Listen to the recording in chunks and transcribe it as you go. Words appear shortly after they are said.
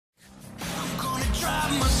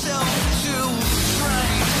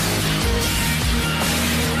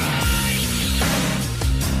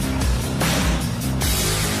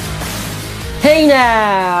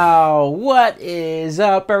Now, what is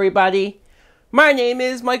up, everybody? My name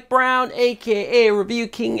is Mike Brown, aka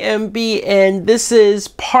ReviewKingMB, and this is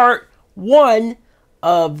part 1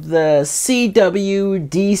 of the CW-DC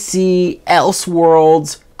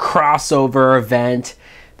Elseworlds crossover event.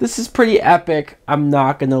 This is pretty epic, I'm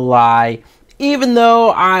not gonna lie. Even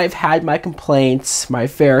though I've had my complaints, my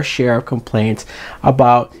fair share of complaints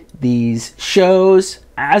about these shows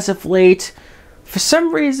as of late, for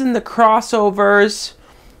some reason the crossovers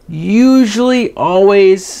usually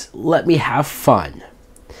always let me have fun.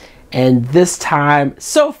 And this time,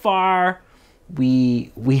 so far,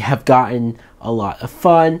 we have gotten a lot of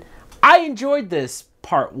fun. I enjoyed this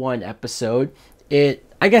part 1 episode. It,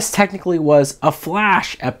 I guess, technically was a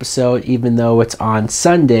Flash episode, even though it's on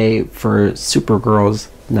Sunday for Supergirl's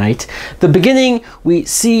night. The beginning, we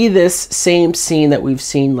see this same scene that we've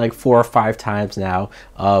seen like 4 or 5 times now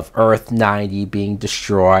of Earth 90 being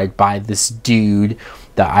destroyed by this dude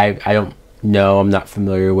that I don't know, I'm not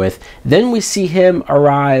familiar with. Then we see him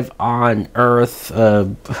arrive on Earth,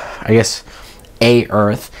 I guess a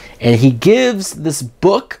Earth, and he gives this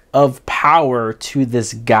book of power to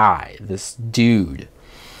this guy, this dude,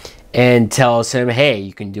 and tells him, hey,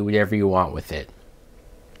 you can do whatever you want with it.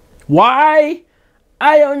 Why?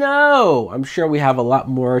 I don't know. I'm sure we have a lot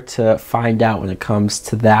more to find out when it comes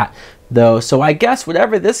to that, though. So I guess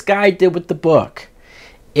whatever this guy did with the book,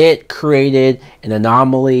 it created an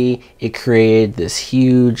anomaly. It created this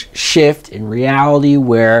huge shift in reality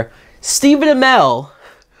where Stephen Amell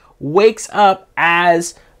wakes up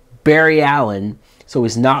as Barry Allen. So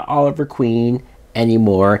he's not Oliver Queen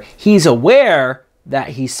anymore. He's aware that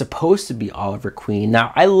he's supposed to be Oliver Queen.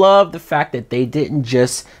 Now, I love the fact that they didn't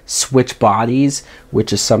just switch bodies,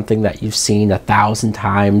 which is something that you've seen 1,000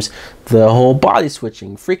 times. The whole body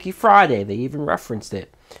switching, Freaky Friday, they even referenced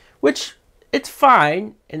it, which it's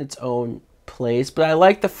fine in its own place, but I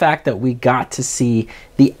like the fact that we got to see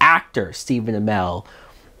the actor, Stephen Amell,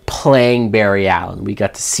 playing Barry Allen. We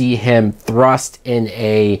got to see him thrust in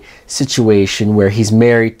a situation where he's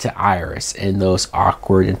married to Iris and those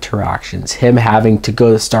awkward interactions. Him having to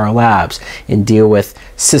go to Star Labs and deal with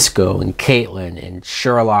Cisco and Caitlin and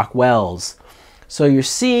Sherlock Wells. So you're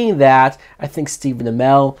seeing that. I think Stephen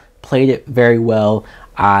Amell played it very well.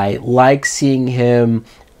 I like seeing him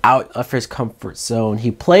out of his comfort zone.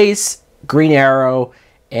 He plays Green Arrow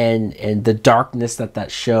and the darkness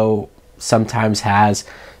that show sometimes has.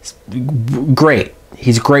 Great.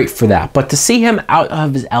 He's great for that. But to see him out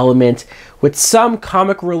of his element with some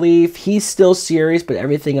comic relief, he's still serious, but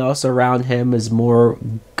everything else around him is more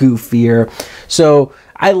goofier. So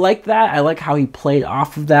I like that. I like how he played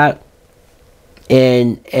off of that.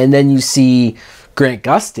 And then you see Grant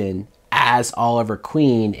Gustin as Oliver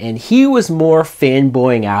Queen, and he was more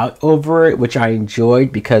fanboying out over it, which I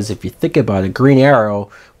enjoyed, because if you think about it, Green Arrow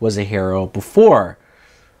was a hero before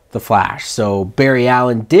the Flash. So Barry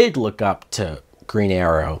Allen did look up to Green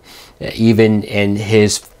Arrow. Even in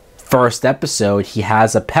his first episode, he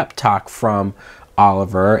has a pep talk from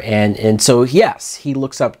Oliver, and so yes, he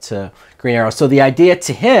looks up to Green Arrow. So the idea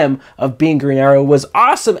to him of being Green Arrow was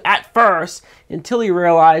awesome at first, until he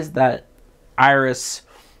realized that Iris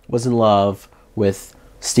was in love with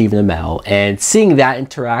Stephen Amell, and seeing that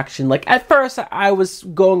interaction, like at first I was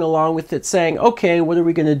going along with it, saying, okay, what are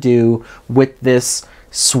we gonna do with this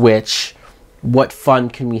switch? What fun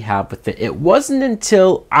can we have with it? It wasn't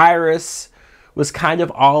until Iris was kind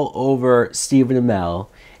of all over Stephen Amell,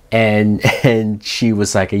 and she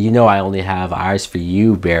was like, you know, I only have eyes for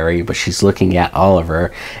you, Barry, but she's looking at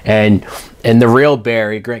Oliver, and the real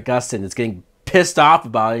Barry, Grant Gustin, is getting pissed off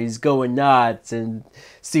about it. He's going nuts, and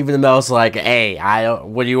Stephen Amell's like, hey,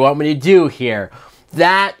 what do you want me to do here?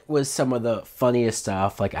 That was some of the funniest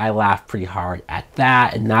stuff. Like, I laughed pretty hard at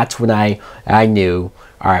that, and that's when I knew,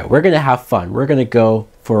 all right, we're gonna have fun. We're gonna go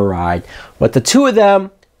for a ride. But the two of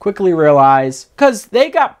them quickly realized, because they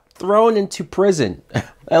got thrown into prison,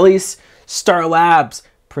 at least Star Labs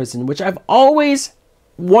prison, which I've always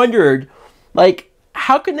wondered, like,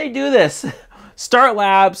 how can they do this? Star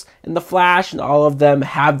Labs and the Flash and all of them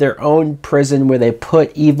have their own prison where they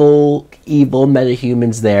put evil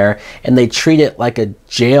metahumans there, and they treat it like a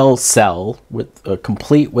jail cell with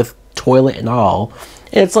complete with toilet and all.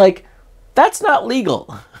 And it's like, that's not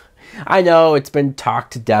legal. I know it's been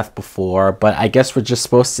talked to death before, but I guess we're just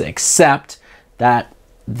supposed to accept that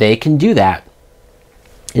they can do that.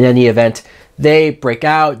 In any event, they break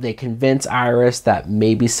out, they convince Iris that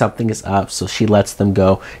maybe something is up, so she lets them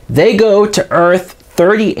go. They go to Earth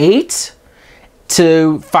 38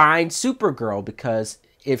 to find Supergirl, because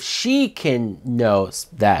if she can know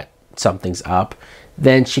that something's up,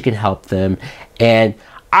 then she can help them. And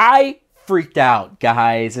I freaked out,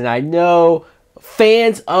 guys, and I know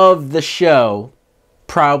fans of the show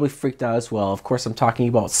probably freaked out as well. Of course, I'm talking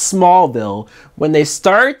about Smallville when they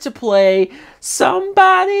start to play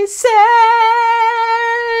 "Somebody Save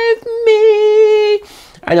Me."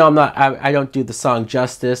 I know I don't do the song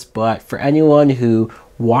justice, but for anyone who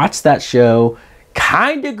watched that show,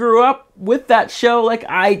 kind of grew up with that show like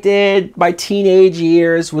I did, my teenage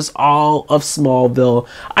years was all of Smallville,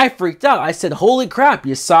 I freaked out. I said, holy crap,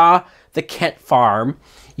 you saw the Kent farm,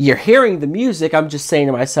 you're hearing the music. I'm just saying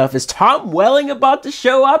to myself, is Tom Welling about to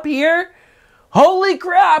show up here? Holy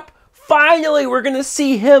crap, finally we're gonna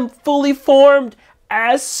see him fully formed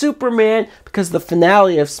as Superman, because the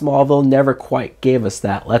finale of Smallville never quite gave us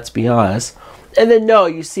that, let's be honest. And then no,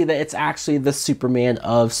 you see that it's actually the Superman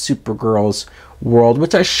of Supergirl's world,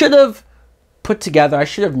 which I should have put together. I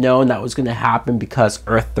should have known that was going to happen because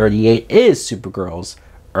Earth 38 is Supergirl's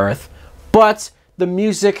Earth. But the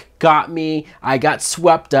music got me. I got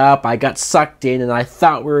swept up. I got sucked in, and I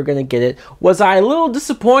thought we were going to get it. Was I a little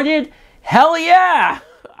disappointed? Hell yeah!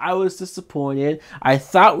 I was disappointed. I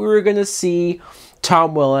thought we were going to see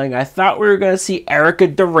Tom Welling. I thought we were going to see Erica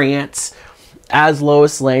Durant as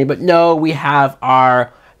Lois Lane, but no, we have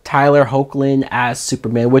our Tyler Hoechlin as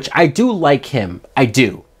Superman, which I do like him. I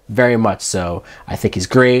do, very much so. I think he's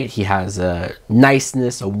great. He has a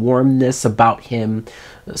niceness, a warmness about him,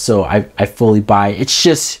 so I fully buy it. It's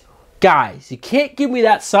just, guys, you can't give me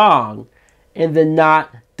that song and then not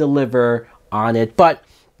deliver on it. But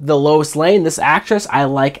the Lois Lane, this actress, I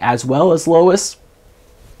like as well as Lois.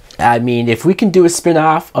 I mean, if we can do a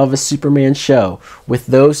spin-off of a Superman show with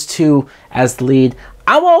those two as the lead,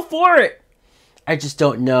 I'm all for it. I just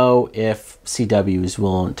don't know if CW is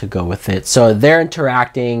willing to go with it. So they're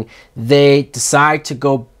interacting. They decide to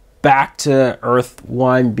go back to Earth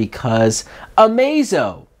 1 because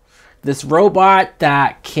Amazo, this robot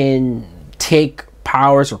that can take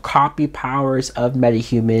powers or copy powers of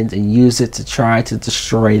metahumans and use it to try to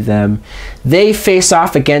destroy them, they face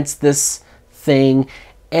off against this thing.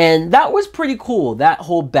 And that was pretty cool. That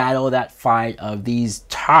whole battle, that fight of these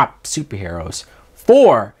top superheroes.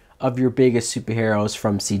 4 of your biggest superheroes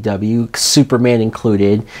from CW, Superman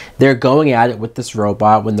included. They're going at it with this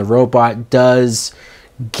robot. When the robot does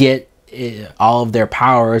get all of their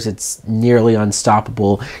powers, it's nearly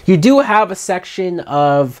unstoppable. You do have a section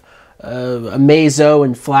of Amazo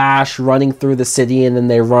and Flash running through the city, and then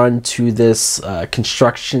they run to this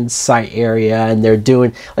construction site area, and they're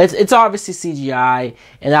doing it's obviously CGI,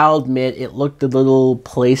 and I'll admit it looked a little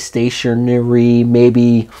PlayStation-y,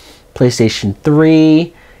 maybe PlayStation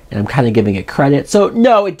 3, and I'm kind of giving it credit. So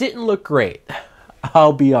no, it didn't look great.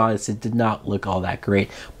 I'll be honest, it did not look all that great,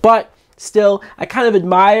 but still, I kind of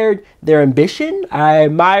admired their ambition. I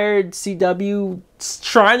admired CW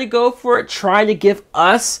trying to go for it, trying to give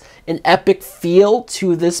us an epic feel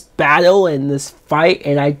to this battle and this fight,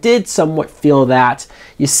 and I did somewhat feel that.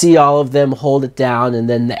 You see all of them hold it down, and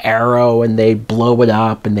then the arrow, and they blow it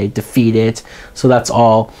up, and they defeat it, so that's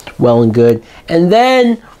all well and good. And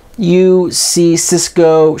then you see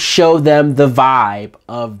Cisco show them the vibe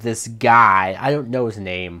of this guy. I don't know his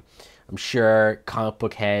name. I'm sure comic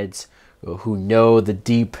book heads who know the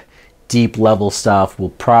deep level stuff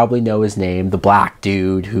will probably know his name, the black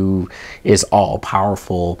dude who is all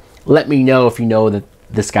powerful. Let me know if you know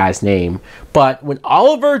this guy's name. But when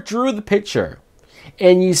Oliver drew the picture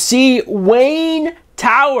and you see Wayne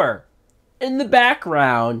Tower in the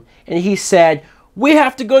background and he said, "We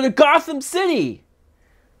have to go to Gotham City,"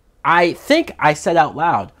 I think I said out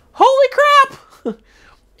loud, "Holy crap!"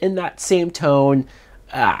 in that same tone.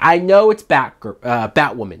 I know it's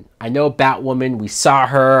Batwoman. I know Batwoman. We saw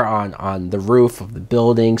her on the roof of the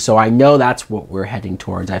building, so I know that's what we're heading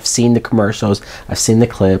towards. I've seen the commercials. I've seen the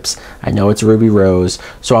clips. I know it's Ruby Rose,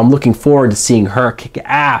 so I'm looking forward to seeing her kick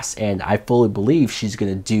ass, and I fully believe she's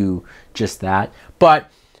going to do just that.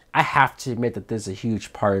 But I have to admit that there's a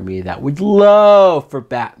huge part of me that would love for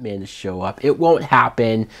Batman to show up. It won't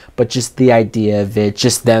happen, but just the idea of it,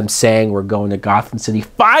 just them saying we're going to Gotham City.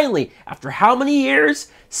 Finally, after how many years?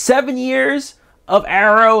 7 years of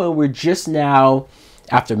Arrow, and we're just now,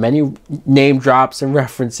 after many name drops and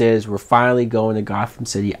references, we're finally going to Gotham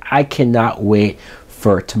City. I cannot wait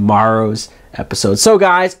for tomorrow's episode. So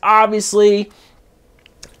guys, obviously,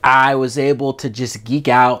 I was able to just geek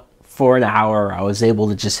out for an hour. I was able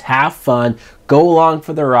to just have fun, go along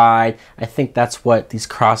for the ride. I think that's what these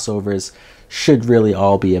crossovers should really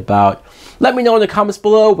all be about. Let me know in the comments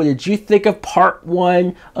below, what did you think of part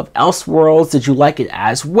 1 of Elseworlds? Did you like it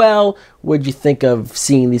as well? What did you think of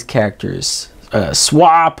seeing these characters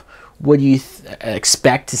swap? What do you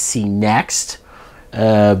expect to see next?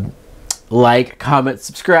 Like, comment,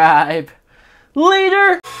 subscribe.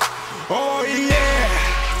 Later! Oh yeah,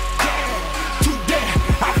 today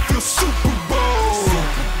I feel super